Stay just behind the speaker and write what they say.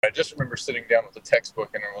I just remember sitting down with the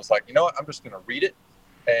textbook and I was like, you know what, I'm just going to read it.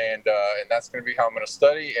 And that's going to be how I'm going to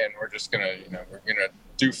study. And we're just going to, we're going to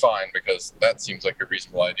do fine because that seems like a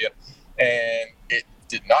reasonable idea. And it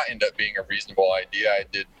did not end up being a reasonable idea. I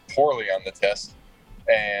did poorly on the test.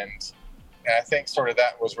 And I think sort of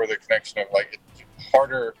that was where the connection of like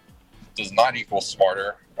harder does not equal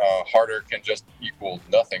smarter. Harder can just equal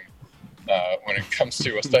nothing when it comes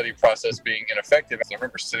to a study process being ineffective. I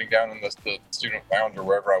remember sitting down in the student lounge or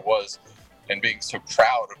wherever I was and being so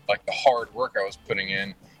proud of like the hard work I was putting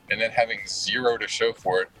in and then having zero to show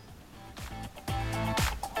for it.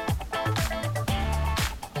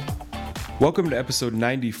 Welcome to episode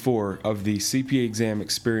 94 of the CPA Exam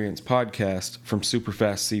Experience podcast from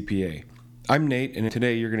Superfast CPA. I'm Nate, and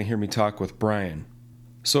today you're going to hear me talk with Brian.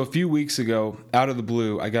 So a few weeks ago, out of the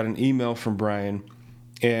blue, I got an email from Brian,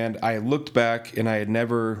 and I looked back, and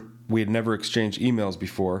we had never exchanged emails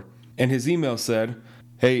before. And his email said,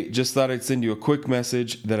 "Hey, just thought I'd send you a quick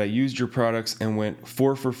message that I used your products and went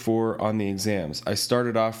 4 for 4 on the exams. I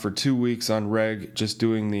started off for 2 weeks on reg, just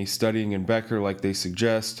doing the studying in Becker like they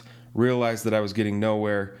suggest, realized that I was getting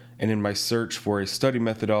nowhere, and in my search for a study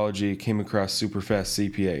methodology, came across Superfast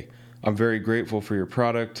CPA. I'm very grateful for your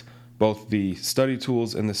product, both the study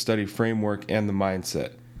tools and the study framework and the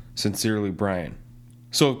mindset. Sincerely, Brian."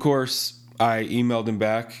 So, of course, I emailed him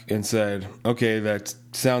back and said, "Okay, that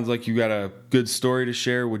sounds like you got a good story to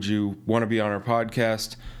share. Would you want to be on our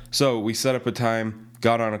podcast?" So we set up a time,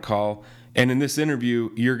 got on a call, and in this interview,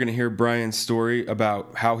 you're going to hear Brian's story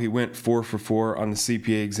about how he went 4 for 4 on the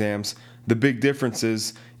CPA exams, the big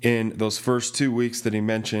differences in those first 2 weeks that he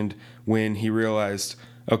mentioned when he realized,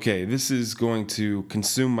 okay, this is going to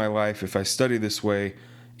consume my life if I study this way,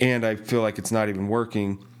 and I feel like it's not even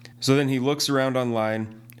working. So then he looks around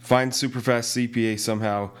online, finds Superfast CPA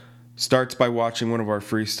somehow, starts by watching one of our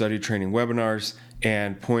free study training webinars,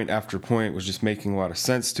 and point after point was just making a lot of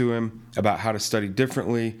sense to him about how to study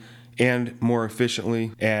differently and more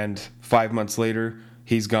efficiently. And 5 months later,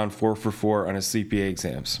 he's gone 4 for 4 on his CPA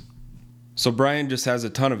exams. So Brian just has a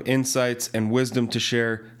ton of insights and wisdom to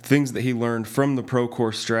share, things that he learned from the pro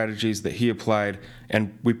course strategies that he applied,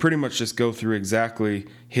 and we pretty much just go through exactly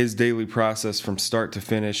his daily process from start to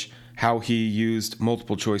finish, how he used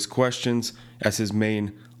multiple choice questions as his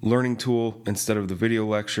main learning tool instead of the video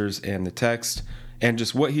lectures and the text, and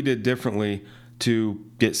just what he did differently to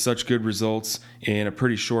get such good results in a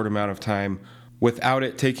pretty short amount of time without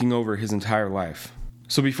it taking over his entire life.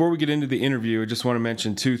 So before we get into the interview, I just want to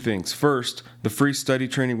mention 2 things. First, the free study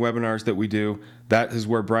training webinars that we do, that is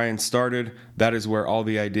where Brian started. That is where all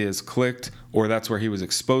the ideas clicked, or that's where he was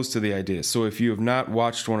exposed to the ideas. So if you have not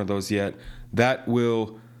watched one of those yet, that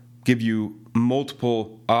will give you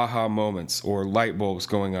multiple aha moments or light bulbs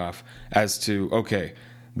going off as to, okay,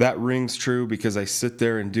 that rings true because I sit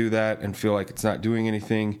there and do that and feel like it's not doing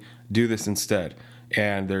anything. Do this instead.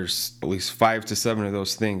 And there's at least 5 to 7 of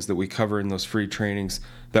those things that we cover in those free trainings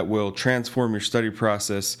that will transform your study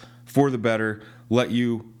process for the better, let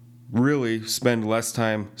you really spend less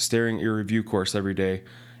time staring at your review course every day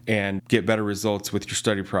and get better results with your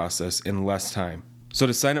study process in less time. So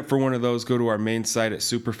to sign up for one of those, go to our main site at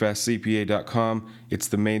superfastcpa.com. It's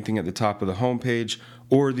the main thing at the top of the homepage,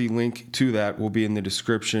 or the link to that will be in the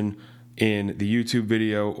description in the YouTube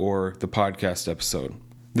video or the podcast episode.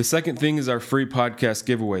 The second thing is our free podcast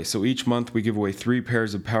giveaway. So each month we give away 3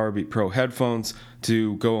 pairs of Powerbeat Pro headphones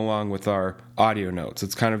to go along with our audio notes.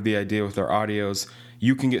 It's kind of the idea with our audios.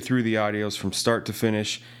 You can get through the audios from start to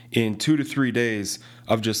finish in 2 to 3 days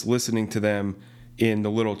of just listening to them in the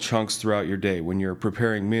little chunks throughout your day. When you're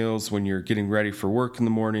preparing meals, when you're getting ready for work in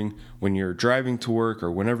the morning, when you're driving to work, or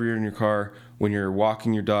whenever you're in your car, when you're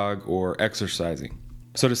walking your dog or exercising.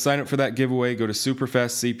 So to sign up for that giveaway, go to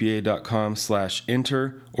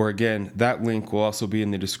superfastcpa.com/enter, or again, that link will also be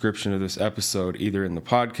in the description of this episode, either in the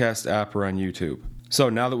podcast app or on YouTube. So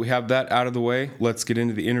now that we have that out of the way, let's get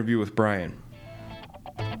into the interview with Brian.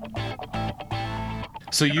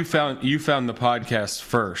 So you found the podcast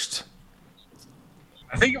first.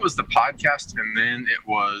 I think it was the podcast and then it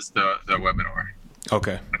was the webinar.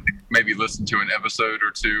 Okay. Maybe listened to an episode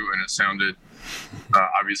or 2 and it sounded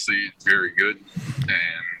obviously very good.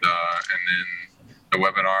 And then the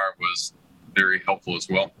webinar was very helpful as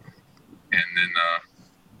well. And then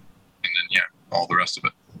yeah, all the rest of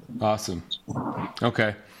it. Awesome.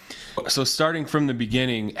 Okay. So starting from the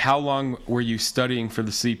beginning, how long were you studying for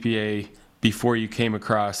the CPA before you came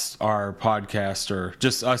across our podcast, or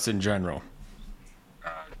just us in general?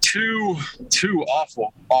 2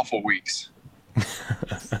 awful weeks. And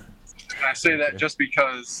I say that just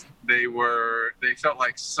because they felt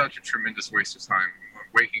like such a tremendous waste of time.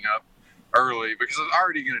 Waking up, early because I was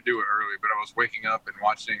already going to do it early, but I was waking up and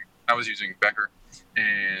watching. I was using Becker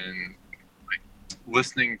and like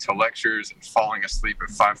listening to lectures and falling asleep at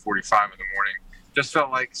 5:45 in the morning. Just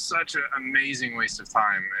felt like such an amazing waste of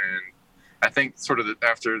time. And I think sort of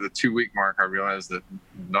after the 2-week mark, I realized that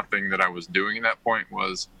nothing that I was doing at that point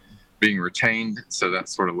was being retained. So that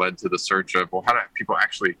sort of led to the search of, well, how do people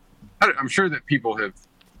actually, I'm sure that people have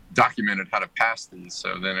documented how to pass these.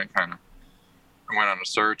 So then it kind of went on a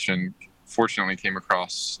search and fortunately came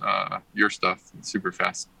across your stuff, super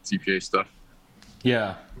fast CPA stuff.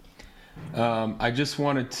 Yeah. I just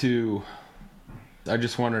wanted to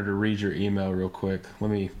read your email real quick.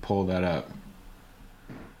 Let me pull that up.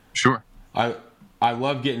 Sure. I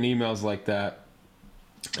love getting emails like that.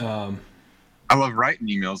 I love writing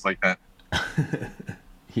emails like that.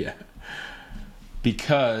 Yeah.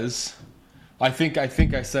 Because I think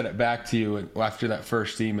I said it back to you after that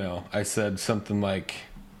first email. I said something like,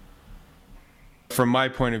 from my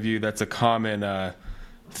point of view, that's a common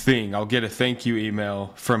thing. I'll get a thank you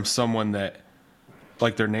email from someone that,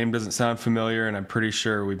 like, their name doesn't sound familiar, and I'm pretty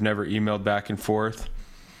sure we've never emailed back and forth.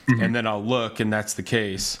 Mm-hmm. And then I'll look, and that's the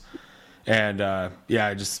case. And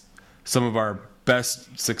just some of our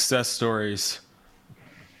best success stories,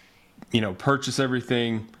 purchase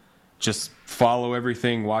everything, just follow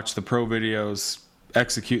everything, watch the pro videos,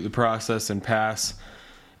 execute the process, and pass.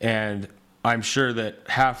 And I'm sure that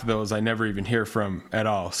half of those I never even hear from at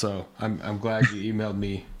all. So I'm glad you emailed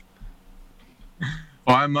me.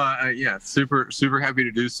 Well, I'm super happy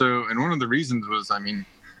to do so. And one of the reasons was,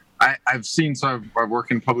 I've seen, so I work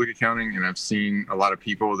in public accounting, and I've seen a lot of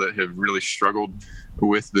people that have really struggled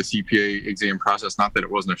with the CPA exam process. Not that it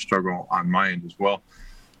wasn't a struggle on my end as well.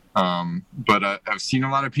 But I've seen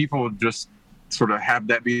a lot of people just sort of have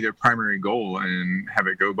that be their primary goal and have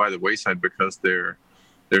it go by the wayside because their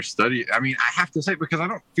study. I have to say, because I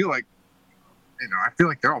don't feel like, I feel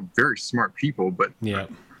like they're all very smart people, but yeah.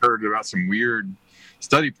 I've heard about some weird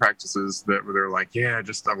study practices that where they're like, I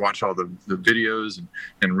watch all the videos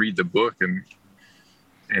and read the book and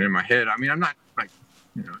in my head, I'm not like,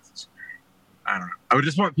 I don't know. I would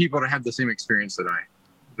just want people to have the same experience that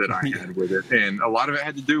I had with it. And a lot of it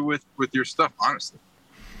had to do with your stuff, honestly.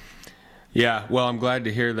 Yeah, well, I'm glad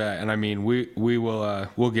to hear that. And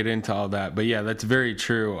we'll get into all that. But yeah, that's very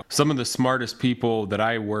true. Some of the smartest people that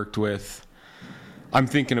I worked with, I'm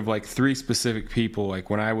thinking of like 3 specific people. Like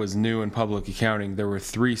when I was new in public accounting, there were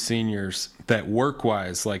 3 seniors that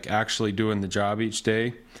work-wise, like actually doing the job each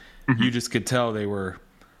day. Mm-hmm. You just could tell they were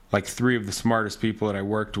like 3 of the smartest people that I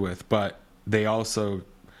worked with, but they also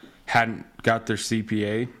hadn't got their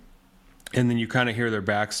CPA. And then you kind of hear their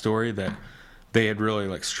backstory that they had really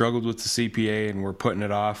like struggled with the CPA and were putting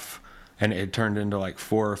it off, and it had turned into like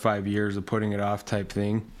 4 or 5 years of putting it off type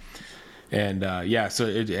thing. And so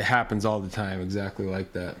it happens all the time, exactly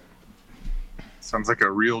like that. Sounds like a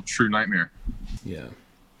real true nightmare. Yeah.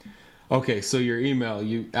 Okay, so your email,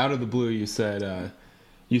 you out of the blue, you said,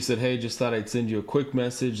 hey, just thought I'd send you a quick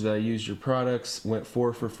message that I used your products, went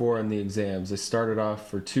 4 for 4 on the exams. I started off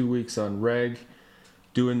for 2 weeks on reg,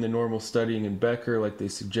 doing the normal studying in Becker like they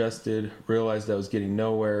suggested, realized I was getting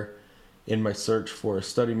nowhere. In my search for a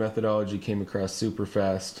study methodology, came across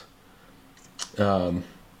Superfast.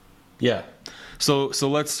 Yeah. So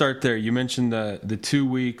let's start there. You mentioned the 2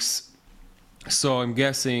 weeks. So I'm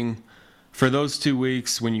guessing for those 2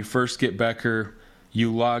 weeks, when you first get Becker,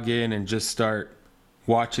 you log in and just start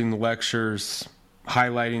watching the lectures,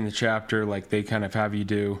 highlighting the chapter like they kind of have you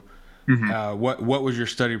do. Mm-hmm. What was your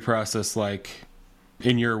study process like,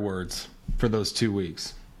 in your words, for those 2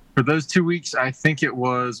 weeks? For those 2 weeks, I think it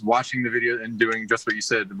was watching the video and doing just what you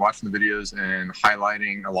said, watching the videos and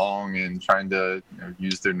highlighting along and trying to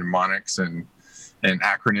use their mnemonics and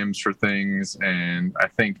acronyms for things. And I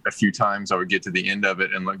think a few times I would get to the end of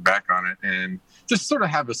it and look back on it and just sort of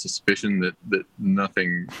have a suspicion that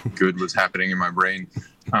nothing good was happening in my brain.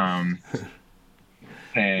 And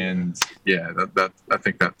that I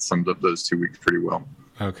think that sums up those 2 weeks pretty well.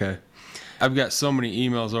 Okay. I've got so many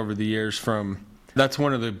emails over the years from... That's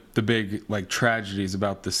one of the big like tragedies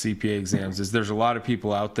about the CPA exams is there's a lot of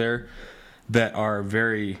people out there that are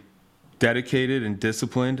very dedicated and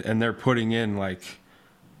disciplined, and they're putting in like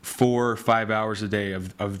 4 or 5 hours a day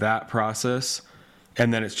of that process,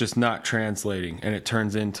 and then it's just not translating, and it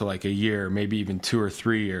turns into like a year, maybe even 2 or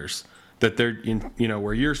 3 years that they're in,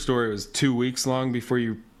 where your story was 2 weeks long before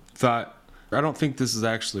you thought, I don't think this is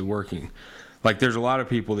actually working. Like there's a lot of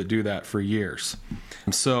people that do that for years.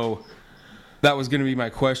 And so that was going to be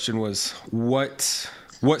my question, was what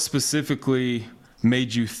specifically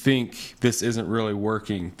made you think this isn't really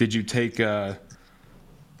working? Did you take like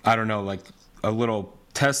a little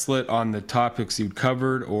test lit on the topics you'd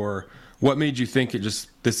covered, or what made you think this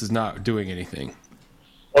is not doing anything?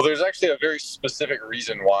 Well, there's actually a very specific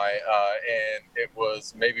reason why, and it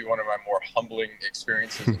was maybe one of my more humbling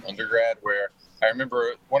experiences in undergrad, where I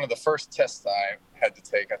remember one of the first tests I had to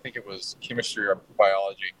take, I think it was chemistry or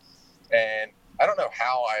biology, and I don't know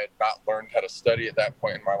how I had not learned how to study at that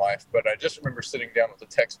point in my life, but I just remember sitting down with the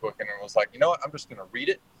textbook and it was like, you know what, I'm just going to read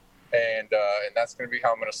it, and that's going to be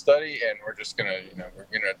how I'm going to study, and we're just going to, we're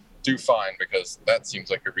going to do fine because that seems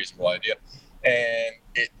like a reasonable idea. And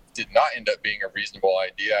it did not end up being a reasonable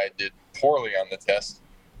idea. I did poorly on the test,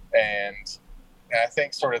 and I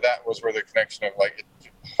think sort of that was where the connection of like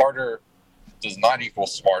harder does not equal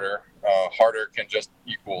smarter. Harder can just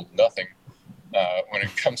equal nothing when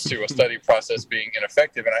it comes to a study process being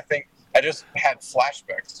ineffective. And I think I just had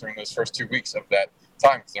flashbacks during those first 2 weeks of that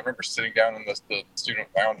time, because I remember sitting down in the student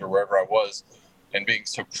lounge or wherever I was and being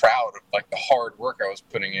so proud of like the hard work I was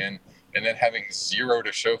putting in, and then having zero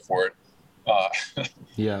to show for it.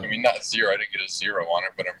 Yeah. I mean, not zero. I didn't get a zero on it,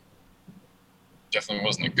 but it definitely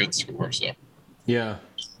wasn't a good score. So yeah.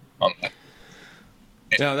 That.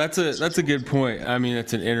 No, that's a good point. I mean,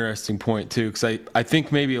 it's an interesting point too, because I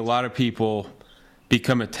think maybe a lot of people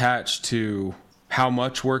become attached to how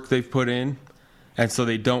much work they've put in, and so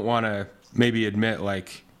they don't want to maybe admit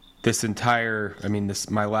like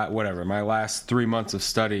my last 3 months of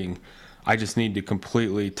studying, I just need to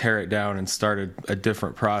completely tear it down and start a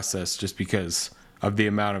different process just because of the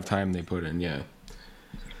amount of time they put in. Yeah.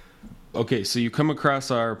 Okay, so you come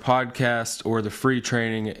across our podcast or the free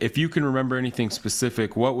training. If you can remember anything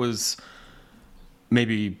specific, what was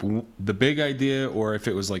maybe the big idea, or if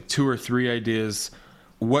it was like 2 or 3 ideas,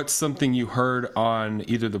 what's something you heard on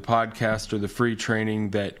either the podcast or the free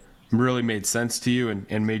training that really made sense to you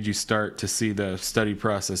and made you start to see the study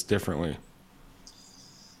process differently?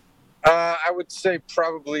 I would say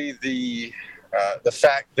probably the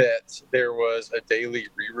fact that there was a daily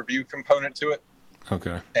re-review component to it.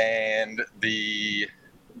 Okay. And the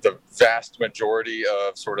vast majority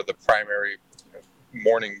of sort of the primary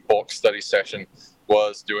morning bulk study session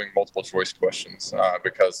was doing multiple choice questions,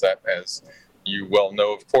 because that, as you well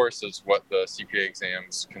know, of course, is what the CPA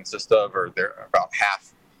exams consist of, or they're about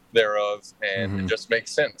half thereof, and it just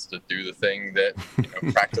makes sense to do the thing that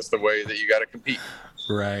practice the way that you got to compete.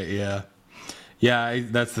 Right. Yeah. Yeah.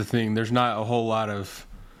 That's the thing. There's not a whole lot of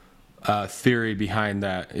theory behind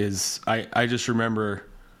that. I just remember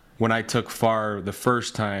when I took FAR the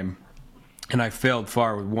first time, and I failed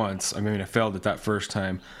FAR once. I mean, I failed it that first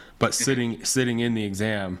time, but sitting in the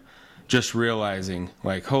exam, just realizing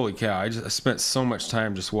like, holy cow, I spent so much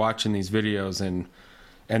time just watching these videos, and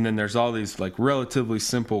then there's all these like relatively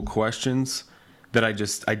simple questions that I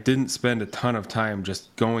didn't spend a ton of time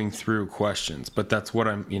just going through questions, but that's what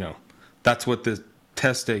that's what the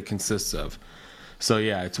test day consists of. So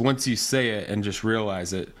yeah, it's once you say it and just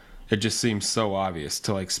realize it, it just seems so obvious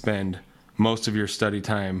to like spend most of your study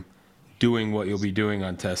time doing what you'll be doing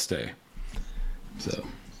on test day. So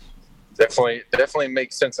definitely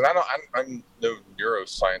makes sense. And I'm no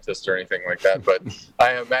neuroscientist or anything like that, but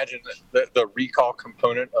I imagine that the recall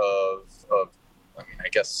component of I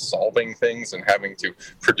guess solving things and having to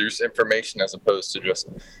produce information as opposed to just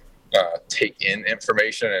take in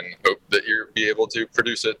information and hope that you'll be able to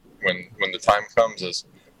produce it when the time comes is,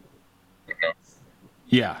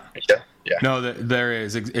 Yeah. Yeah. No, there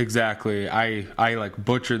is exactly. I like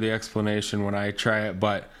butcher the explanation when I try it,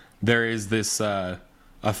 but there is this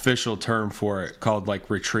official term for it called like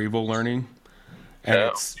retrieval learning,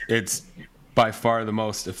 and it's by far the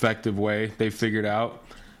most effective way they've figured out.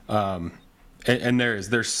 And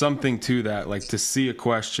there's something to that, like to see a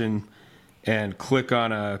question and click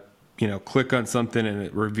on something and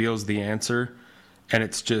it reveals the answer, and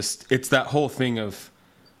it's that whole thing of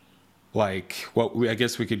like I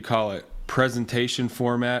guess we could call it presentation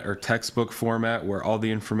format or textbook format, where all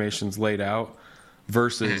the information's laid out,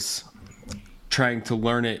 versus trying to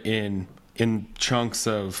learn it in chunks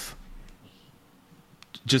of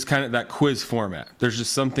just kind of that quiz format. There's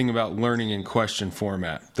just something about learning in question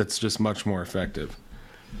format that's just much more effective.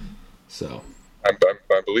 So I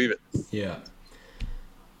believe it. Yeah.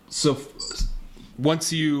 So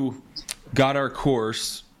once you got our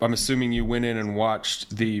course, I'm assuming you went in and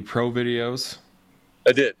watched the pro videos.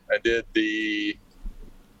 I did the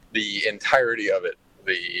entirety of it.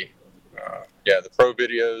 The pro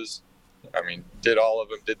videos. I mean, did all of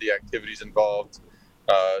them, did the activities involved.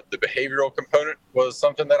 The behavioral component was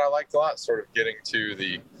something that I liked a lot, sort of getting to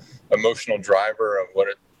the emotional driver of what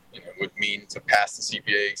it would mean to pass the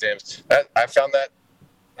CPA exams. I found that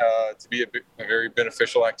to be a very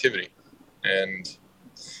beneficial activity. And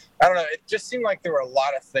I don't know. It just seemed like there were a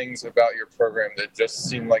lot of things about your program that just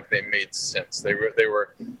seemed like they made sense. They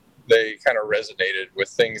kind of resonated with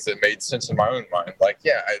things that made sense in my own mind. Like,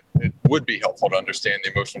 it would be helpful to understand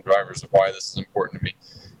the emotional drivers of why this is important to me.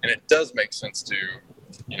 And it does make sense to,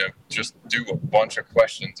 just do a bunch of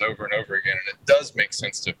questions over and over again. And it does make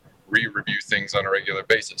sense to re-review things on a regular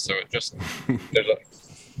basis. So it just,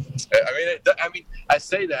 I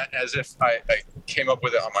say that as if I came up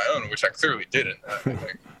with it on my own, which I clearly didn't.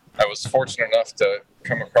 I was fortunate enough to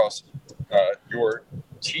come across your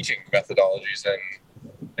teaching methodologies, and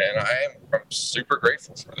I'm super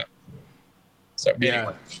grateful for them. So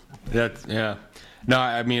anyway. No,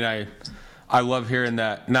 I mean, I love hearing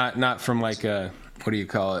that. Not from like a, what do you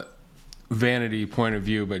call it, vanity point of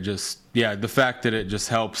view, but just the fact that it just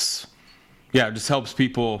helps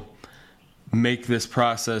people make this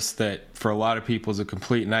process that for a lot of people is a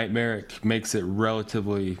complete nightmare. It makes it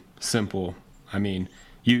relatively simple. I mean,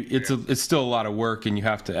 it's still a lot of work, and you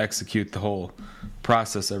have to execute the whole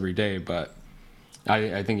process every day, but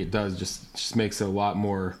I think it does just makes it a lot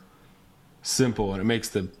more simple, and it makes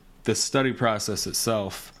the study process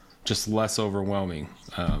itself just less overwhelming.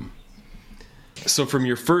 So from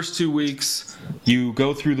your first 2 weeks, you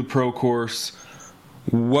go through the pro course.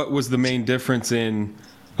 What was the main difference in,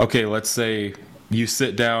 okay, let's say you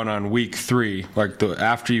sit down on week 3,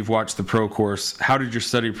 after you've watched the pro course, how did your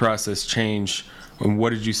study process change, and what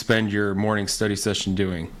did you spend your morning study session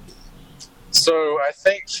doing? So I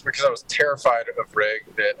think because I was terrified of reg,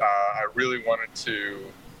 that I really wanted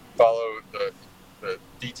to follow the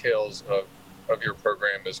details of your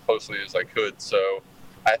program as closely as I could. So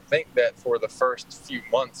I think that for the first few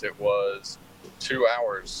months, it was 2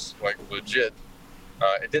 hours, like legit.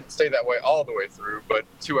 It didn't stay that way all the way through, but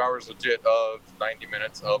 2 hours legit of 90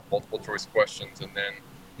 minutes of multiple choice questions, and then,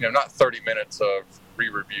 not 30 minutes of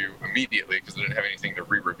re-review immediately because I didn't have anything to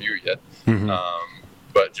re-review yet. Mm-hmm.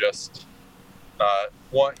 But just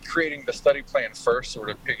creating the study plan first, sort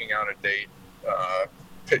of picking out a date,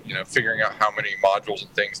 figuring out how many modules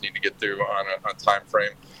and things need to get through on a time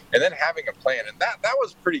frame, and then having a plan. And that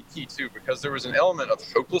was pretty key too, because there was an element of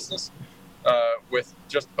hopelessness with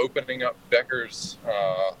just opening up Becker's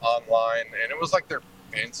online, and it was like their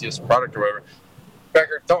fanciest product or whatever.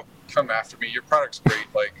 Becker, don't come after me. Your product's great.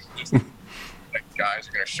 Like, just like guys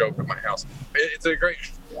are gonna show up at my house. It's a great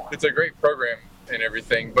program and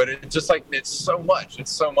everything, but it's just like it's so much, and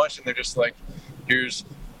they're just like, here's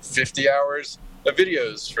 50 hours of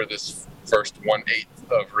videos for this first 1/8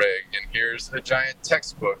 of reg, and here's a giant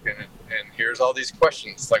textbook, and here's all these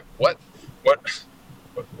questions. Like, what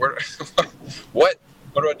do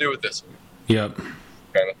I do with this? Yep.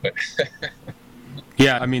 Kind of thing.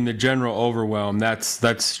 Yeah, I mean, the general overwhelm, that's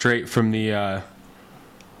straight from the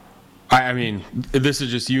I mean, this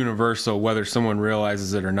is just universal, whether someone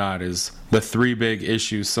realizes it or not, is the 3 big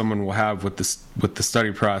issues someone will have with the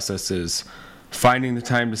study process is finding the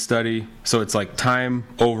time to study. So it's like time,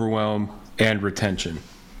 overwhelm, and retention.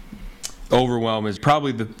 Overwhelm is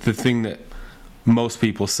probably the thing that most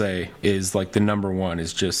people say is like the number one,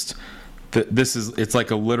 is just it's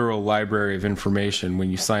like a literal library of information when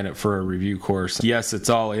you sign up for a review course. Yes, it's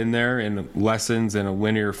all in there in lessons in a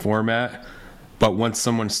linear format, but once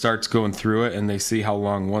someone starts going through it and they see how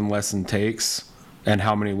long one lesson takes and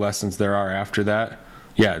how many lessons there are after that,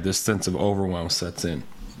 this sense of overwhelm sets in.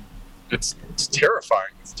 It's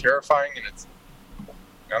terrifying. It's terrifying, and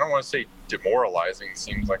I don't want to say demoralizing.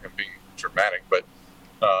 Seems like I'm being dramatic, but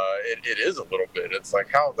it is a little bit. It's like,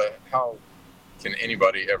 how can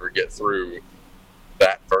anybody ever get through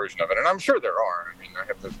that version of it? And I'm sure there are. I mean, I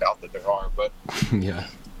have no doubt that there are, but yeah.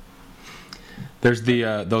 There's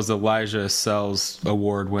those Elijah Sells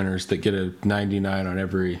Award winners that get a 99 on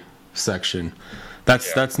every section.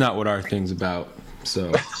 That's not what our thing's about.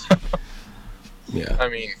 So yeah. I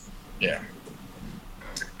mean, yeah.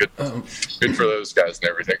 Good for those guys and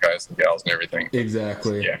everything, guys and gals and everything.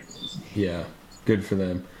 Exactly. Yeah. Good for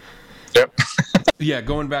them. Yep. Yeah,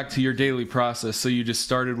 going back to your daily process. So you just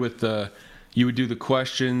started with you would do the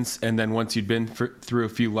questions, and then once you'd been through a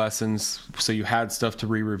few lessons, so you had stuff to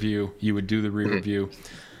re-review, you would do the re-review. Mm-hmm.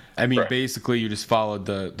 I mean, right. Basically you just followed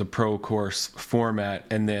the pro course format,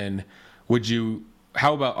 and then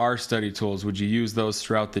how about our study tools? Would you use those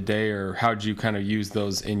throughout the day, or how did you kind of use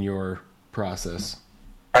those in your process?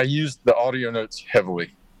 I used the audio notes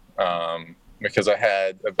heavily because I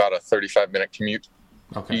had about a 35-minute commute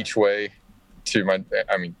each way to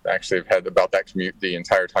actually I've had about that commute the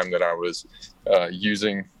entire time that I was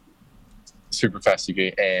using Superfast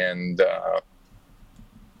CPA,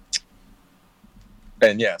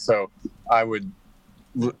 so I would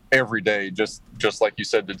every day, just like you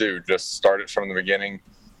said to do, just start it from the beginning,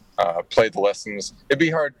 play the lessons. It'd be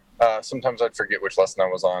hard. Sometimes I'd forget which lesson I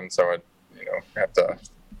was on, so I'd have to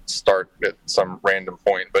start at some random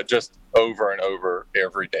point, but just over and over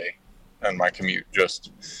every day on my commute,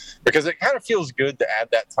 just because it kind of feels good to add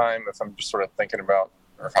that time if I'm just sort of thinking about,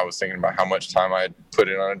 or if I was thinking about how much time I'd put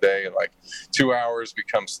in on a day, like 2 hours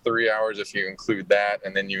becomes 3 hours if you include that,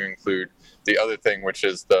 and then you include the other thing, which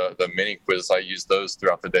is the mini quiz. I use those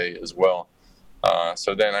throughout the day as well.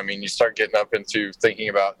 So then, I mean, you start getting up into thinking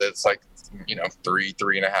about that it's like,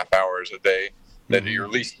 3.5 hours a day that you're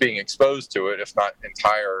at least being exposed to it, if not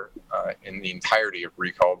in the entirety of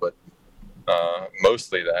recall, but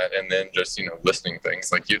mostly that. And then just, listening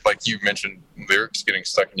things like you mentioned, lyrics getting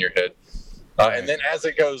stuck in your head. And then as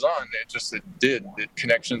it goes on,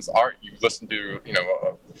 connections aren't, you listen to,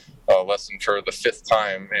 a lesson for the 5th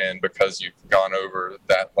time, and because you've gone over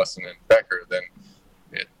that lesson in Becker, then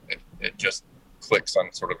it just clicks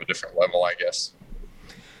on sort of a different level, I guess.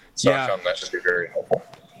 So yeah. I found that to be very helpful.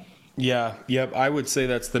 Yeah. Yep. I would say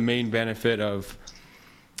that's the main benefit of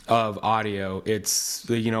audio. It's,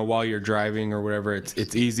 while you're driving or whatever,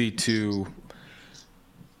 it's easy to,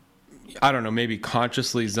 I don't know, maybe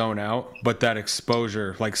consciously zone out, but that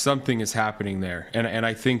exposure, like something is happening there. And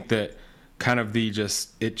I think that kind of it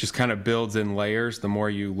just kind of builds in layers the more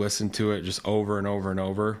you listen to it just over and over and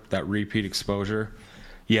over, that repeat exposure.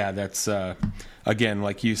 Yeah, that's, again,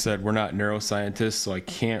 like you said, we're not neuroscientists, so I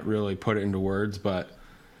can't really put it into words, but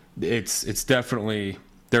it's definitely,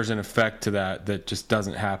 there's an effect to that just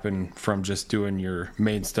doesn't happen from just doing your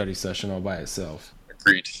main study session all by itself.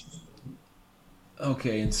 Agreed.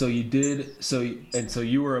 Okay, and so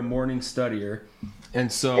you were a morning studier, and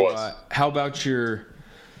so how about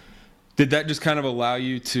did that just kind of allow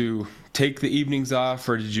you to take the evenings off,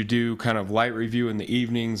 or did you do kind of light review in the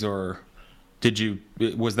evenings, or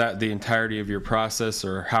was that the entirety of your process,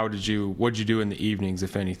 or what'd you do in the evenings,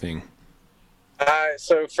 if anything? I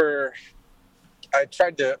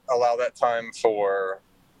tried to allow that time for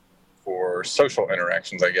social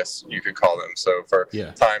interactions, I guess you could call them. So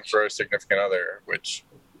time for a significant other, which,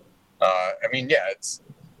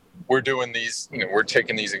 we're doing these, we're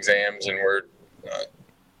taking these exams, and we're,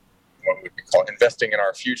 what would we call investing in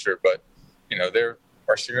our future, but,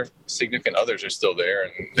 our significant others are still there,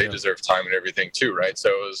 and they deserve time and everything too, right? So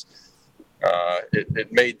it was,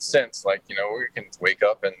 it made sense. Like, we can wake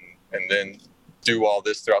up and then do all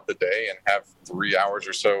this throughout the day and have 3 hours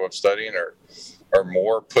or so of studying or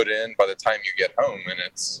more put in by the time you get home, and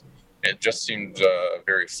it just seemed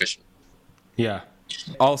very efficient. Yeah.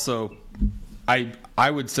 Also,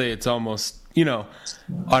 I would say it's almost,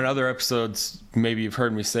 on other episodes, maybe you've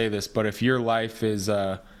heard me say this, but if your life is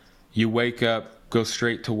you wake up, go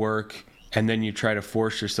straight to work, and then you try to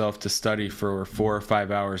force yourself to study for 4 or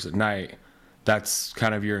 5 hours at night, that's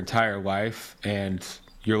kind of your entire life, and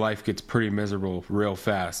your life gets pretty miserable real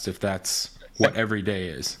fast if that's what every day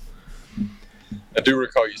is. I do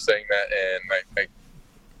recall you saying that, and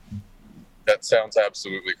that sounds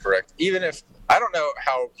absolutely correct. Even if, I don't know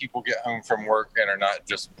how people get home from work and are not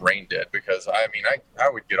just brain dead, because I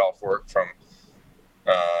would get off work from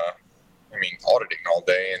auditing all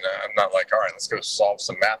day, and I'm not like, all right, let's go solve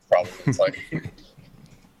some math problems. It's like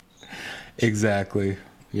exactly.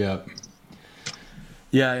 Yep.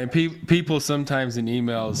 Yeah, and people sometimes in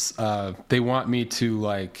emails, they want me to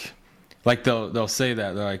like they'll say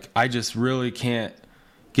that, they're like, I just really can't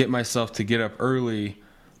get myself to get up early,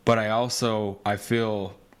 but I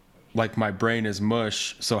feel like my brain is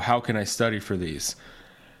mush, so how can I study for these?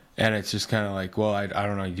 And it's just kind of like, well, I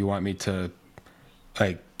don't know, you want me to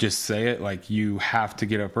like just say it, like you have to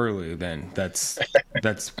get up early, then that's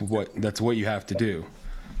what you have to do,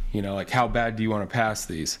 like how bad do you want to pass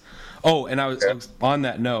these? Oh, and I was on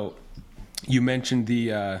that note, you mentioned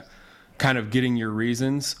the kind of getting your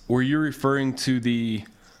reasons. Were you referring to the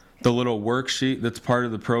little worksheet that's part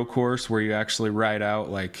of the pro course where you actually write out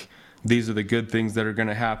like, these are the good things that are going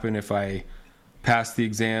to happen if I pass the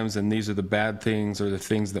exams, and these are the bad things or the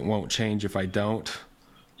things that won't change if I don't?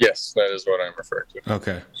 Yes, that is what I'm referring to.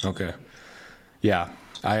 Okay. Yeah,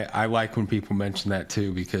 I like when people mention that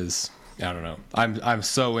too, because I don't know, I'm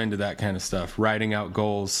so into that kind of stuff, writing out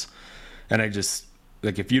goals, and I just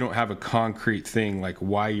like, if you don't have a concrete thing like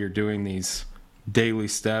why you're doing these daily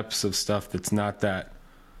steps of stuff that's not that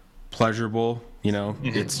pleasurable,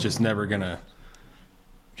 it's just never gonna,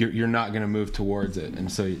 you're not gonna move towards it.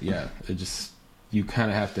 And so you kind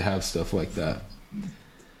of have to have stuff like that.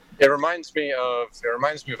 It reminds me of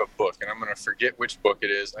a book, and I'm going to forget which book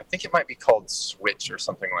it is. I think it might be called Switch or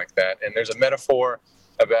something like that. And there's a metaphor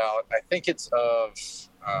about, I think it's of,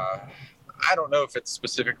 I don't know if it's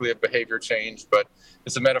specifically a behavior change, but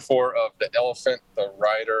it's a metaphor of the elephant, the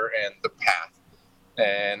rider, and the path.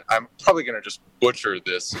 And I'm probably going to just butcher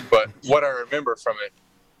this, but what I remember from it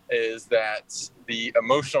is that the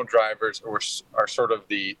emotional drivers are sort of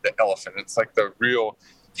the elephant. It's like the real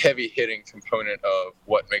heavy hitting component of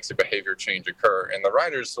what makes a behavior change occur. And the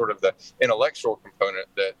rider is sort of the intellectual component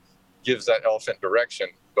that gives that elephant direction.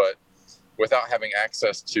 But without having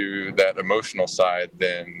access to that emotional side,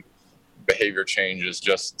 then behavior change is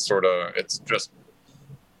just it's just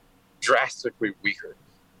drastically weaker.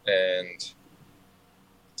 And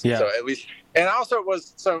yeah. So at least, and I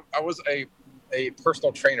was a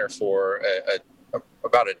personal trainer for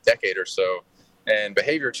about a decade or so, and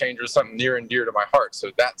behavior change was something near and dear to my heart. So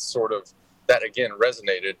that again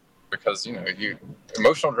resonated because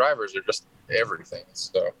emotional drivers are just everything.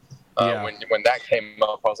 So when that came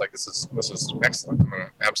up, I was like, this is excellent. I'm going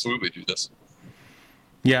to absolutely do this.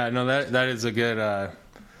 Yeah, no, that is a good.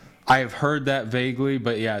 I have heard that vaguely,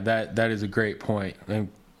 but yeah, that is a great point. And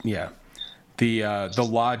yeah. The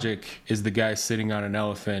logic is the guy sitting on an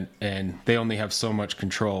elephant, and they only have so much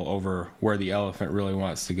control over where the elephant really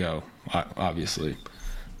wants to go. Obviously,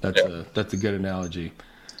 that's a good analogy.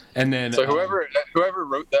 And then, so whoever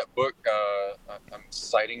wrote that book, I'm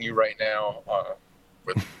citing you right now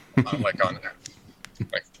with on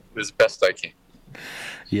as best I can.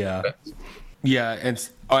 Yeah, yeah, and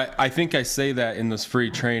I think I say that in those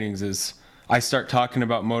free trainings is I start talking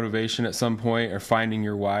about motivation at some point or finding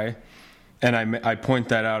your why. And I point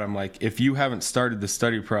that out. I'm like, if you haven't started the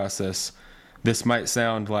study process, this might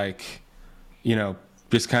sound like,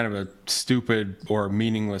 just kind of a stupid or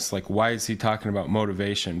meaningless, like, why is he talking about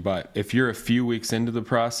motivation? But if you're a few weeks into the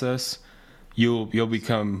process, you'll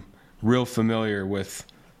become real familiar with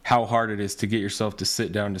how hard it is to get yourself to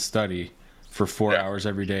sit down to study for 4 hours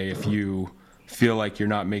every day if you feel like you're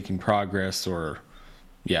not making progress or,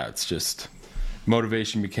 it's just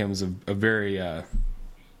motivation becomes a very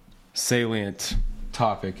salient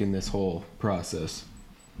topic in this whole process.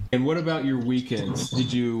 And what about your weekends?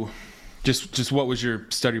 Did you just what was your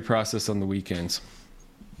study process on the weekends?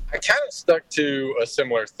 I kind of stuck to a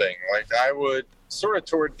similar thing. Like I would sort of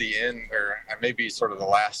toward the end, or maybe sort of the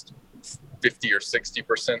last 50 or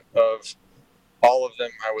 60% of all of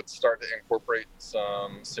them, I would start to incorporate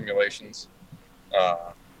some simulations.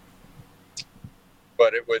 But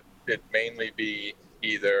it'd mainly be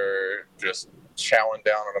either just chowing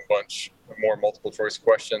down on a bunch more multiple choice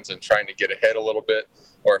questions and trying to get ahead a little bit,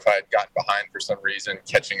 or if I had gotten behind for some reason,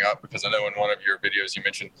 catching up, because I know in one of your videos you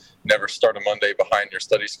mentioned never start a Monday behind your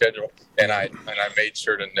study schedule, and I made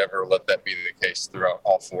sure to never let that be the case throughout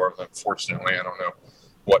all 4 of them. Fortunately, I don't know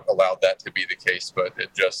what allowed that to be the case, but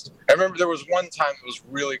I remember there was one time it was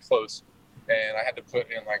really close, and I had to put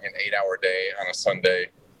in like an 8-hour day on a Sunday,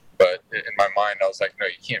 but in my mind I was like, no,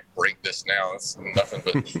 you can't break this now. It's nothing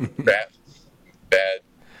but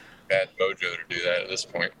bad mojo to do that at this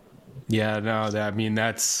point. Yeah, no,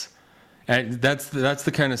 that's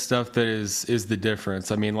the kind of stuff that is the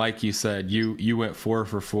difference. I mean, like you said, you went 4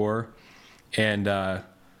 for 4, and the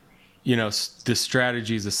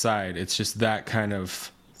strategies aside, it's just that kind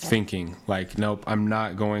of thinking. Like, nope, I'm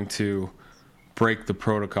not going to break the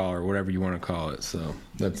protocol or whatever you want to call it. So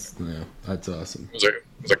that's awesome. It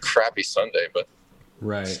was a crappy Sunday, but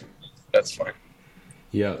right, that's fine.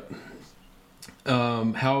 Yep.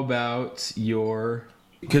 How about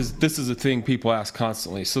because this is a thing people ask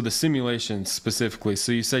constantly. So the simulations specifically,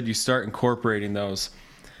 so you said you start incorporating those.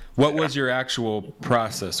 What was your actual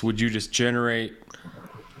process? Would you just generate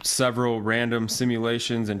several random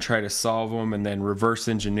simulations and try to solve them and then reverse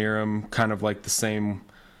engineer them kind of like the same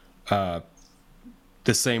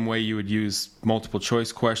way you would use multiple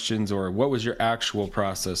choice questions, or what was your actual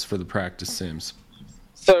process for the practice sims?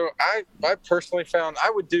 So I personally found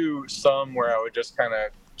I would do some where I would just kind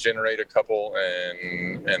of generate a couple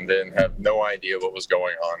and then have no idea what was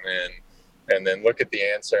going on, and then look at the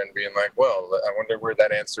answer and being like, well, I wonder where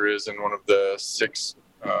that answer is in one of the 6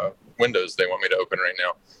 windows they want me to open right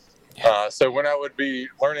now. So when I would be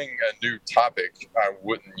learning a new topic, I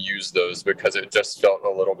wouldn't use those because it just felt a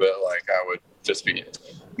little bit like I would just be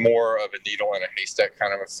more of a needle in a haystack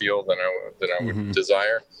kind of a feel than I would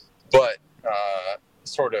desire. But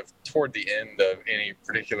sort of toward the end of any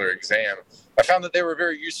particular exam, I found that they were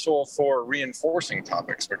very useful for reinforcing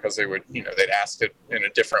topics because they would, they'd ask it in a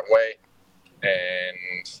different way.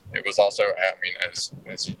 And it was also, I mean,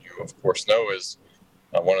 as you of course know, is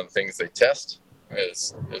one of the things they test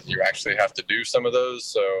is you actually have to do some of those.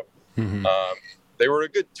 So they were a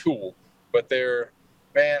good tool, but I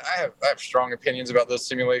have strong opinions about those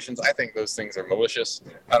simulations. I think those things are malicious.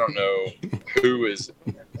 I don't know who is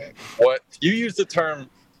what you use the term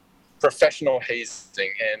professional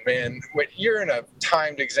hazing, and man, when you're in a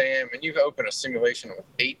timed exam and you open a simulation with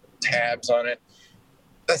 8 tabs on it,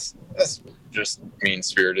 that's just mean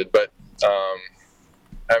spirited. But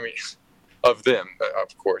I mean, of them,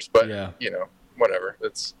 of course. But yeah. Whatever.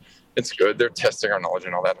 It's good. They're testing our knowledge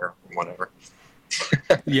and all that, or whatever.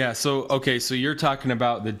 Yeah. So you're talking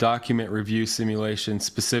about the document review simulation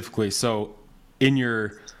specifically. So in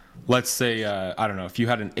your, let's say, I don't know, if you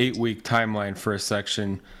had an 8-week timeline for a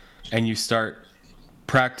section and you start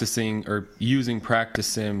practicing or using practice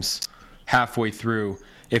sims halfway through,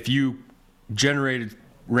 if you generated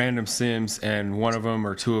random sims and one of them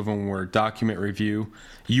or 2 of them were document review,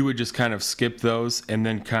 you would just kind of skip those and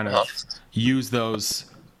then kind of use those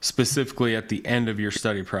specifically at the end of your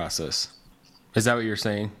study process. Is that what you're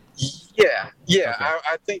saying? Yeah, okay.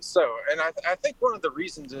 I think so. And I think one of the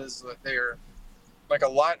reasons is that they're like, a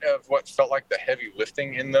lot of what felt like the heavy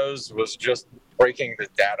lifting in those was just breaking the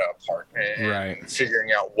data apart and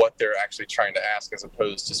figuring out what they're actually trying to ask, as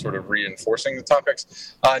opposed to sort of reinforcing the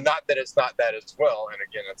topics. Not that it's not that as well. And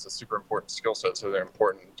again, it's a super important skill set, so they're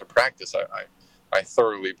important to practice. I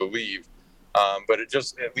thoroughly believe. But it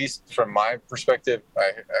just, at least from my perspective,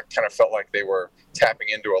 I kind of felt like they were tapping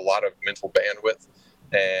into a lot of mental bandwidth.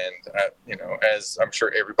 And, as I'm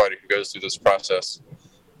sure everybody who goes through this process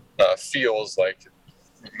feels like,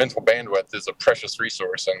 mental bandwidth is a precious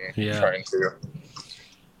resource, and trying to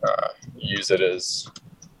use it as.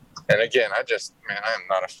 And again, I'm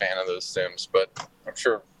not a fan of those sims, but I'm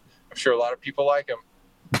sure a lot of people like them.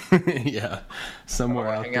 Yeah, somewhere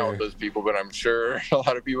I don't out hang there. out with those people, but I'm sure a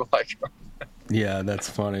lot of people like them. Yeah, that's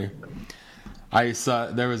funny. I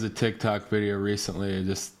saw there was a TikTok video recently.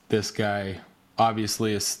 Just this guy,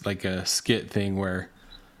 obviously, it's like a skit thing where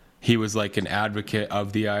he was like an advocate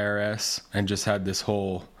of the IRS and just had this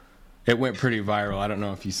whole. It went pretty viral. I don't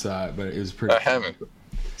know if you saw it, but it was pretty. I haven't.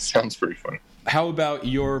 Sounds pretty funny. How about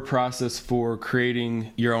your process for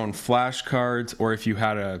creating your own flashcards, or if you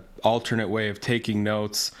had a alternate way of taking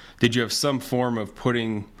notes? Did you have some form of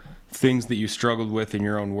putting things that you struggled with in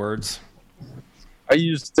your own words? I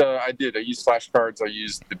used flashcards. I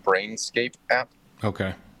used the Brainscape app.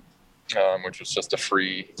 Okay. Which was just a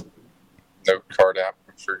free note card app.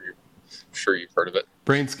 I'm sure you've heard of it.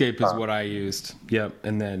 Brainscape is what I used. Yep.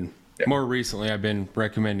 And then more recently, I've been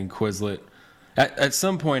recommending Quizlet. At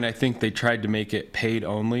some point, I think they tried to make it paid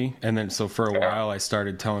only, and then so for a while, I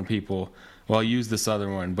started telling people, "Well, use this other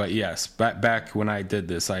one." But yes, back when I did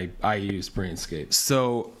this, I used Brainscape.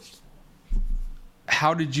 So,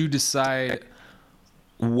 how did you decide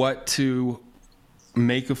what to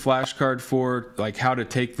make a flashcard for? Like how to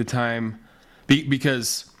take the time?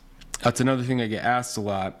 Because that's another thing I get asked a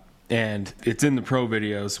lot, and it's in the pro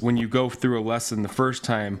videos. When you go through a lesson the first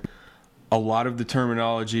time, a lot of the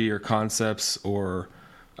terminology or concepts or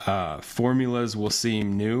formulas will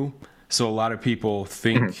seem new. So a lot of people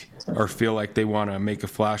think or feel like they want to make a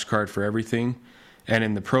flashcard for everything. And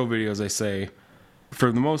in the pro videos, I say, for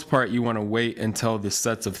the most part, you want to wait until the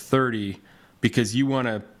sets of 30, because you want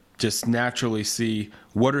to just naturally see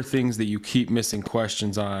what are things that you keep missing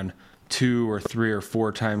questions on 2 or 3 or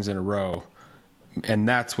 4 times in a row. And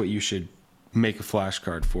that's what you should make a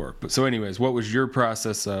flashcard for. But so anyways, what was your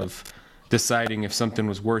process of deciding if something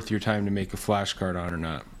was worth your time to make a flashcard on or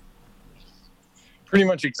not? Pretty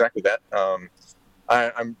much exactly that.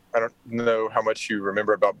 I don't know how much you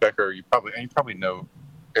remember about Becker. You probably know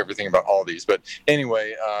everything about all these. But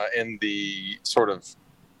anyway, in the sort of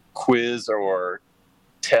quiz or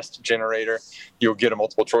test generator, you'll get a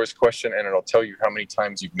multiple choice question, and it'll tell you how many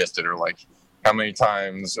times you've missed it, or like how many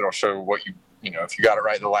times it'll show what if you got it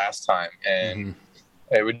right the last time. And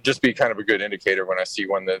it would just be kind of a good indicator when I see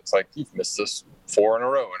one that's like, you've missed this 4 in a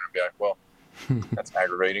row. And I'd be like, well, that's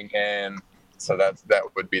aggravating. And so that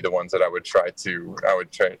would be the ones that I would try to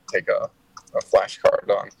take a flashcard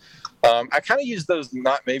on. I kind of use those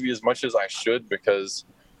not maybe as much as I should, because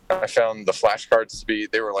I found the flashcards to be,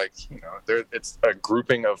 they were like, it's a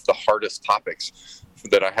grouping of the hardest topics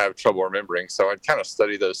that I have trouble remembering. So I'd kind of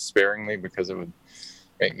study those sparingly because it would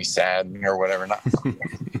make me sad or whatever. Not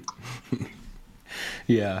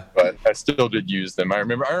yeah, but I still did use them. I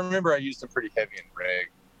remember I used them pretty heavy in reg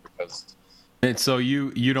because. And so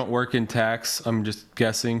you don't work in tax? I'm just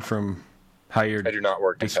guessing from how you're I do not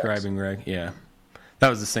work describing in tax. reg. Yeah, that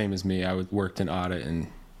was the same as me. I worked in audit and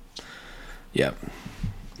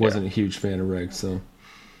wasn't a huge fan of reg. So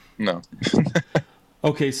no.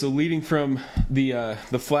 Okay, so leading from the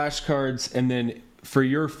flashcards, and then for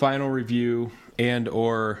your final review, and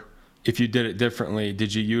or if you did it differently,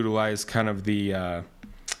 did you utilize kind of the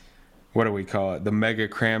what do we call it? The mega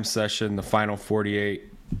cram session, the final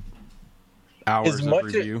 48 hours as of much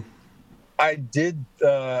review? I did.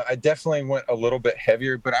 I definitely went a little bit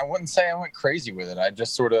heavier, but I wouldn't say I went crazy with it. I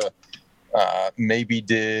just sort of maybe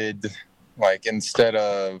did like instead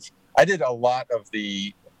of I did a lot of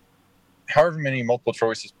the however many multiple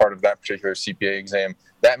choice is part of that particular CPA exam,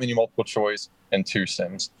 that many multiple choice and 2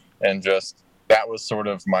 sims, and just that was sort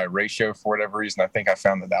of my ratio for whatever reason. I think I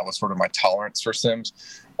found that was sort of my tolerance for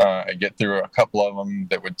sims. I get through a couple of them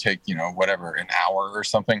that would take whatever an hour or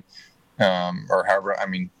something, or however. I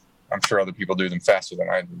mean, I'm sure other people do them faster than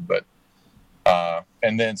I do, but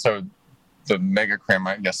and then so the mega cram,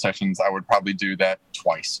 I guess, sessions, I would probably do that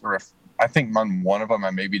twice, or if I think on one of them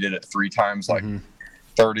I maybe did it 3 times, like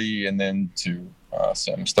 30 and then 2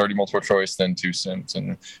 sims, 30 multiple choice, then 2 sims,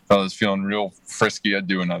 and if I was feeling real frisky, I'd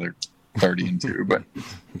do another 30 and 2, but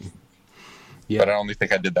but I only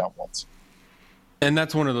think I did that once. And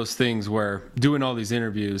that's one of those things where doing all these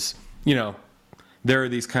interviews, there are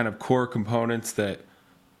these kind of core components that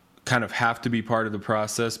kind of have to be part of the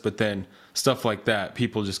process, but then stuff like that,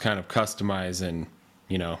 people just kind of customize, and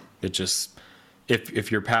it just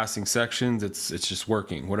if you're passing sections, it's just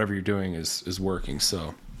working. Whatever you're doing is working.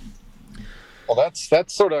 So, well,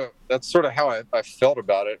 that's sort of how I felt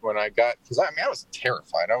about it when I got, because I was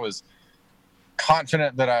terrified. I was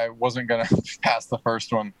confident that I wasn't going to pass the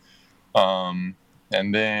first one, and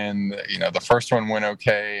then the first one went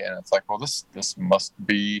okay, and it's like, well, this must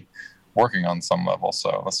be working on some level,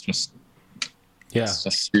 so let's just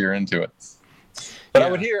steer into it. But I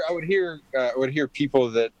would hear people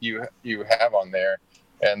that you have on there,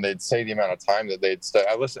 and they'd say the amount of time that they'd study.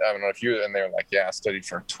 I don't know if you, and they're like, yeah, I studied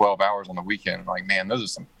for 12 hours on the weekend. I'm like, man,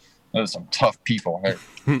 those are some tough people. They're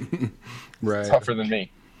right, tougher than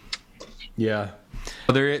me. Yeah.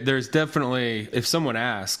 There's definitely, if someone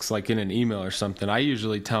asks, like in an email or something, I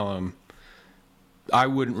usually tell them I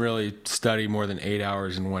wouldn't really study more than 8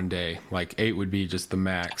 hours in one day. Like 8 would be just the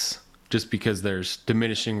max, just because there's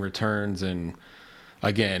diminishing returns. And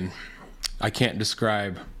again, I can't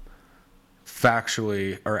describe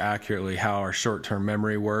factually or accurately how our short-term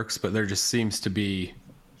memory works, but there just seems to be,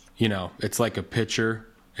 it's like a pitcher,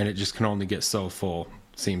 and it just can only get so full,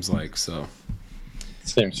 seems like. So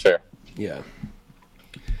seems fair. Yeah.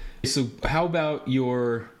 So how about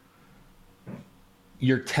your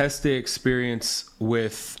test day experience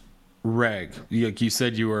with reg? You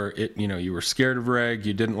said you were scared of reg.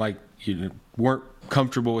 You weren't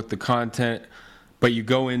comfortable with the content, but you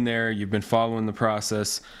go in there, you've been following the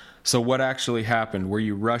process. So what actually happened? Were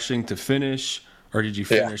you rushing to finish, or did you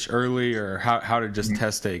finish early, or how did just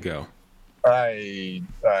test day go? I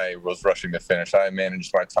was rushing to finish. I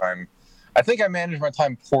managed my time. I think I managed my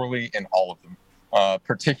time poorly in all of them,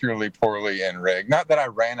 particularly poorly in reg. Not that I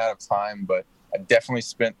ran out of time, but I definitely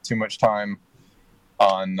spent too much time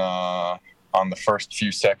on the first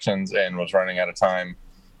few sections and was running out of time,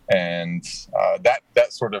 and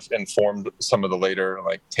that sort of informed some of the later,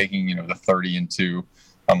 like taking the 30 and 2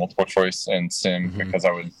 multiple choice and sim, because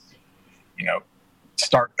I would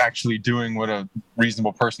start actually doing what a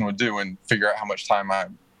reasonable person would do and figure out how much time I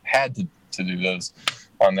had to do those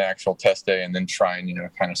on the actual test day, and then try and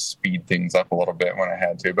kind of speed things up a little bit when I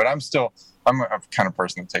had to. But I'm a kind of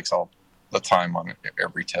person that takes all the time on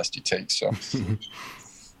every test you take. So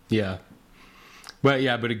yeah,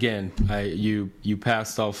 but again, you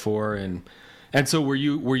passed all 4, and so were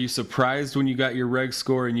you surprised when you got your reg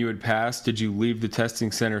score and you had passed? Did you leave the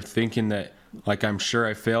testing center thinking that, like, I'm sure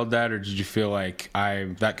I failed that, or did you feel like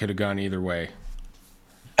that could have gone either way?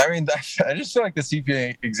 I mean, I just feel like the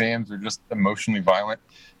CPA exams are just emotionally violent,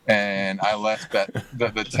 and I left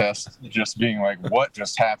the test just being like, what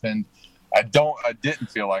just happened? I didn't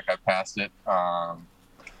feel like I passed it,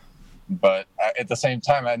 but at the same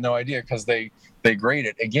time, I had no idea, because they grade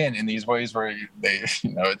it again in these ways where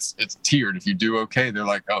it's tiered. If you do okay, they're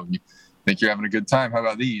like, oh, you think you're having a good time? How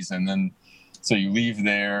about these? And then so you leave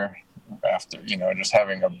there after just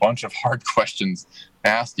having a bunch of hard questions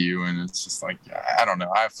asked you, and it's just like, I don't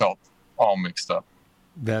know, I felt all mixed up.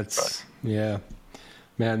 Yeah,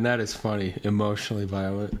 man, that is funny. Emotionally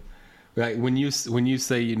violent. Right, when you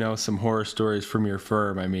say some horror stories from your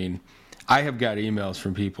firm, I mean, I have got emails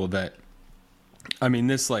from people that, I mean,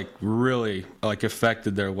 this like really like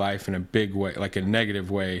affected their life in a big way, like a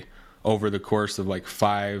negative way, over the course of like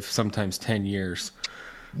 5, sometimes 10 years.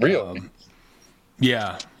 Really?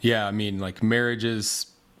 Yeah. I mean, like marriages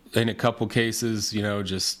in a couple cases,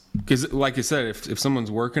 just because, like I said, if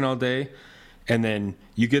someone's working all day, and then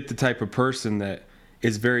you get the type of person that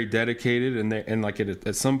is very dedicated, and like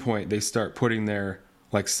at some point they start putting their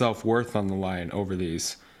like self-worth on the line over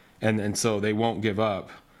these, and so they won't give up,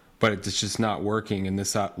 but it's just not working, and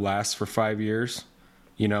this lasts for 5 years,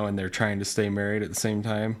 and they're trying to stay married at the same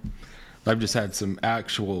time. I've just had some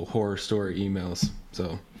actual horror story emails.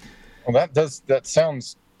 So, well, that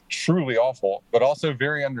sounds truly awful, but also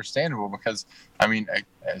very understandable because, I mean,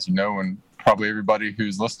 as you know, and probably everybody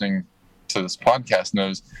who's listening to this podcast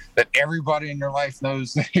knows that everybody in your life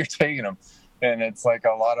knows that you're taking them, and it's like a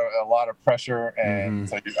lot of pressure. And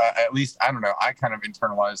it's like, at least I don't know, I kind of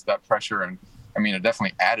internalized that pressure, and I mean, it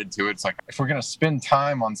definitely added to it. It's like, if we're going to spend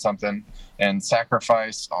time on something and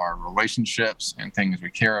sacrifice our relationships and things we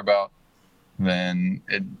care about, then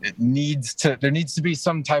there needs to be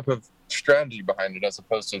some type of strategy behind it, as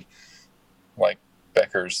opposed to like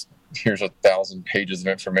Becker's, here's 1,000 pages of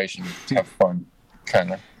information, have fun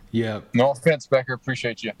kind of. Yeah. No offense, Becker,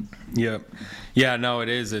 appreciate you. Yeah, no, it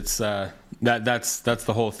is. It's that's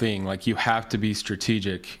the whole thing. Like, you have to be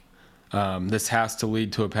strategic. This has to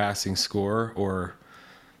lead to a passing score, or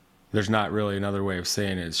there's not really another way of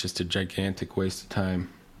saying it. It's just a gigantic waste of time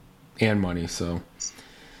and money. So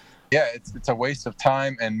yeah, it's a waste of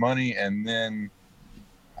time and money, and then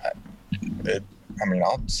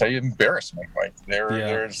I'll say embarrassment. Like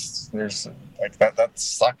there's like that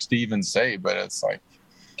sucks to even say, but it's like,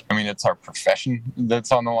 I mean, it's our profession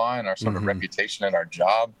that's on the line, our sort of reputation in our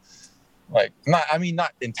job. Like,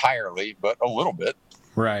 not entirely, but a little bit.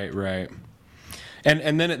 Right.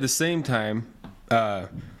 And then at the same time,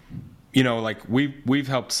 like we've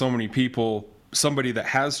helped so many people, somebody that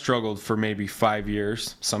has struggled for maybe 5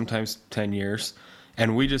 years, sometimes 10 years,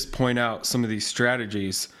 and we just point out some of these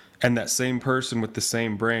strategies, and that same person with the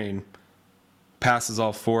same brain passes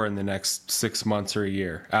all 4 in the next 6 months or a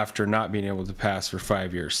year after not being able to pass for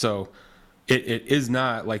 5 years. So it is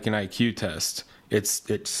not like an IQ test.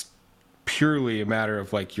 It's purely a matter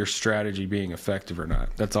of like your strategy being effective or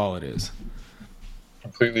not. That's all it is.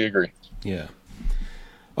 Completely agree. Yeah.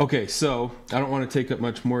 Okay, so I don't want to take up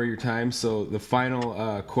much more of your time. So the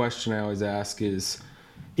final question I always ask is,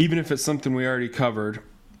 even if it's something we already covered,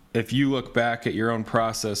 if you look back at your own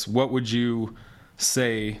process, what would you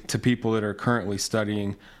say to people that are currently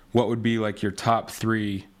studying? What would be like your top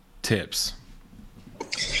 3 tips?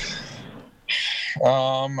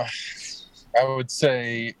 I would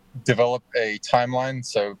say develop a timeline.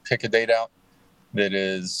 So pick a date out that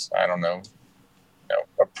is, I don't know,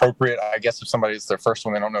 appropriate. I guess if somebody's their first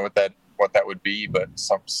one, they don't know what that would be, but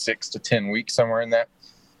some 6 to 10 weeks, somewhere in that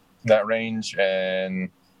range, and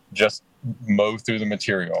just mow through the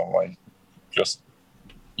material. Like, just,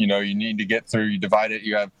 you need to get through, you divide it,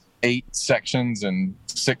 you have 8 sections and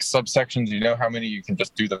 6 subsections. You know how many, you can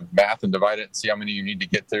just do the math and divide it and see how many you need to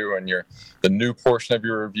get through. And the new portion of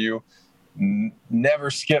your review, never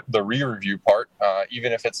skip the re-review part,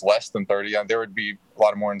 even if it's less than 30. There would be a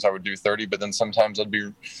lot of mornings I would do 30, but then sometimes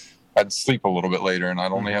I'd sleep a little bit later and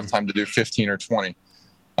I'd only have time to do 15 or 20.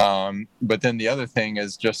 But then the other thing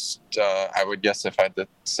is just, I would guess if I had to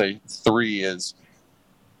say 3 is,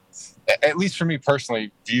 at least for me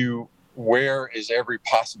personally, view where is every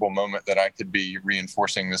possible moment that I could be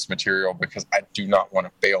reinforcing this material, because I do not want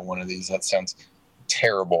to fail one of these. That sounds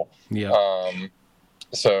terrible. Yeah.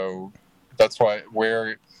 So that's why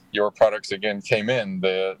where your products again came in,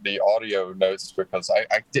 the audio notes, because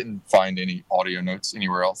I didn't find any audio notes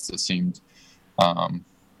anywhere else that seemed, I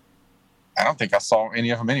don't think I saw any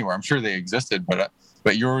of them anywhere. I'm sure they existed,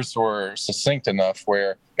 but yours were succinct enough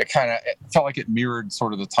where it felt like it mirrored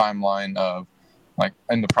sort of the timeline of, like,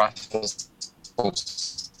 in the process of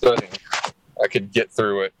studying, I could get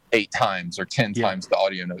through it 8 times or 10 times the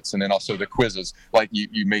audio notes. And then also the quizzes, like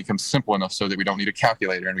you make them simple enough so that we don't need a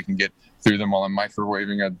calculator and we can get through them while I'm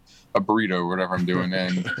microwaving a burrito or whatever I'm doing.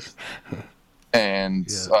 And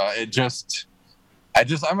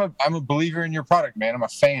I'm a believer in your product, man. I'm a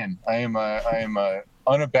fan. I am a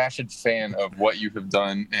unabashed fan of what you have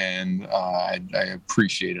done, and I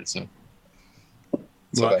appreciate it. So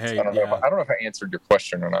Well, I don't know if I answered your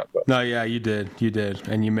question or not. But. No, yeah, you did,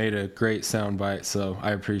 and you made a great soundbite. So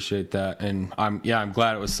I appreciate that, and I'm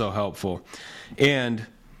glad it was so helpful. And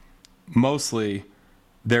mostly,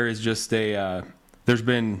 there is just there's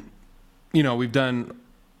been, we've done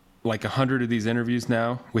like 100 of these interviews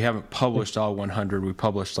now. We haven't published all 100. We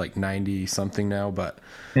published like 90 something now, but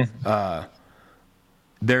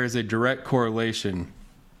there is a direct correlation.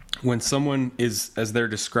 When someone is, as they're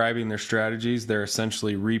describing their strategies, they're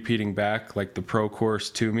essentially repeating back like the pro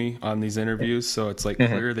course to me on these interviews. So it's like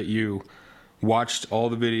clear that you watched all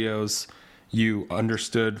the videos, you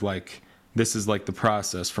understood like this is like the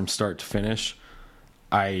process from start to finish.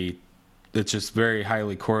 It's just very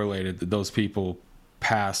highly correlated that those people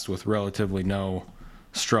passed with relatively no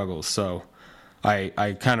struggles. So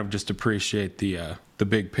I kind of just appreciate the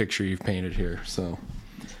big picture you've painted here. So.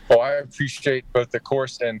 Oh, I appreciate both the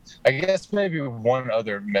course, and I guess maybe one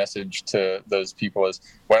other message to those people is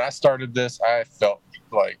when I started this, I felt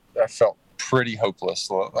pretty hopeless.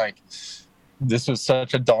 Like this was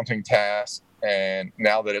such a daunting task, and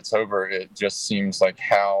now that it's over, it just seems like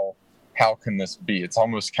how can this be? It's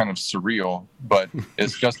almost kind of surreal, but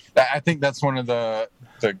it's just, I think that's one of the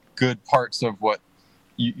good parts of what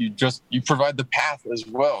you provide the path as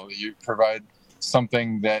well. You provide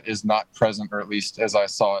something that is not present, or at least as I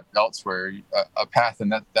saw it elsewhere, a path.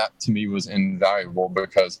 And that to me was invaluable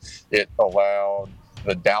because it allowed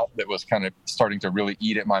the doubt that was kind of starting to really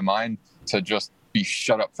eat at my mind to just be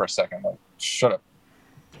shut up for a second. Like, shut up,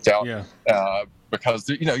 doubt. Yeah. Because,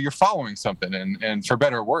 you're following something, and for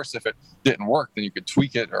better or worse, if it didn't work, then you could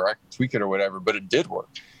tweak it, or I could tweak it or whatever, but it did work.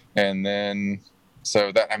 And then,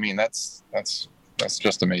 so that, I mean, that's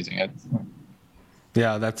just amazing.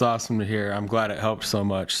 Yeah, that's awesome to hear. I'm glad it helped so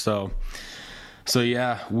much. So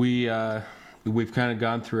yeah, we've kind of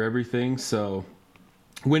gone through everything. So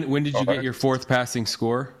when did you get your fourth passing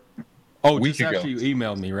score? Oh, just after you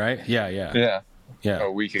emailed me, right? Yeah.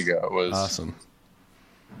 A week ago. It was awesome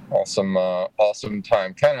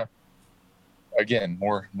time. Kind of, again,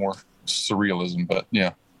 more surrealism, but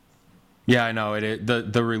yeah. Yeah, I know it.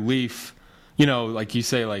 The relief. Like you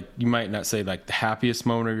say, like you might not say like the happiest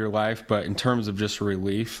moment of your life, but in terms of just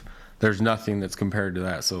relief, there's nothing that's compared to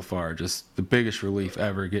that so far. Just the biggest relief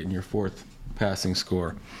ever, getting your fourth passing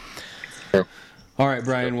score. Sure. All right,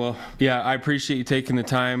 Brian. Well, yeah, I appreciate you taking the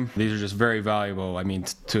time. These are just very valuable. I mean,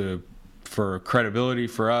 for credibility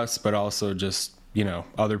for us, but also just,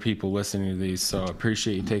 other people listening to these. So I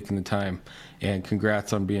appreciate you taking the time, and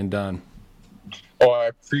congrats on being done. Oh, I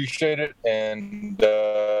appreciate it, and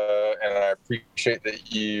I appreciate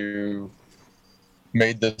that you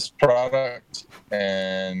made this product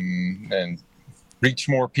and reach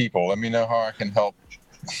more people. Let me know how I can help,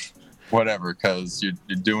 whatever, because you're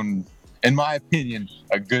doing, in my opinion,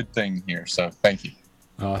 a good thing here. So thank you.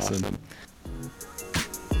 Awesome.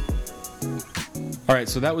 All right,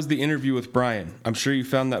 so that was the interview with Brian. I'm sure you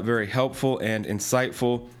found that very helpful and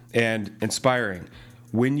insightful and inspiring.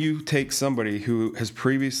 When you take somebody who has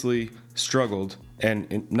previously struggled,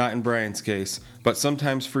 and not in Brian's case, but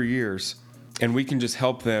sometimes for years, and we can just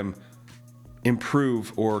help them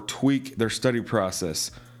improve or tweak their study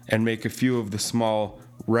process and make a few of the small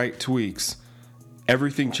right tweaks,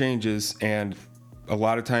 everything changes, and a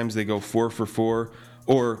lot of times they go 4 for 4,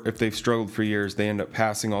 or if they've struggled for years, they end up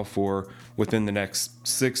passing all 4 within the next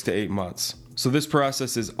 6 to 8 months. So this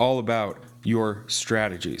process is all about your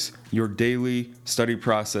strategies, your daily study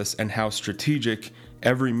process, and how strategic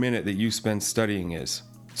every minute that you spend studying is.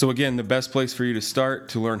 So again, the best place for you to start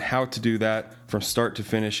to learn how to do that from start to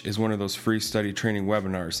finish is one of those free study training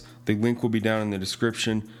webinars. The link will be down in the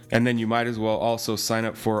description, and then you might as well also sign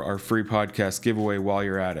up for our free podcast giveaway while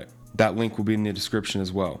you're at it. That link will be in the description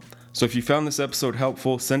as well. So if you found this episode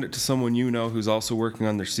helpful, send it to someone you know who's also working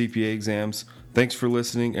on their CPA exams. Thanks for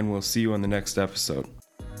listening, and we'll see you on the next episode.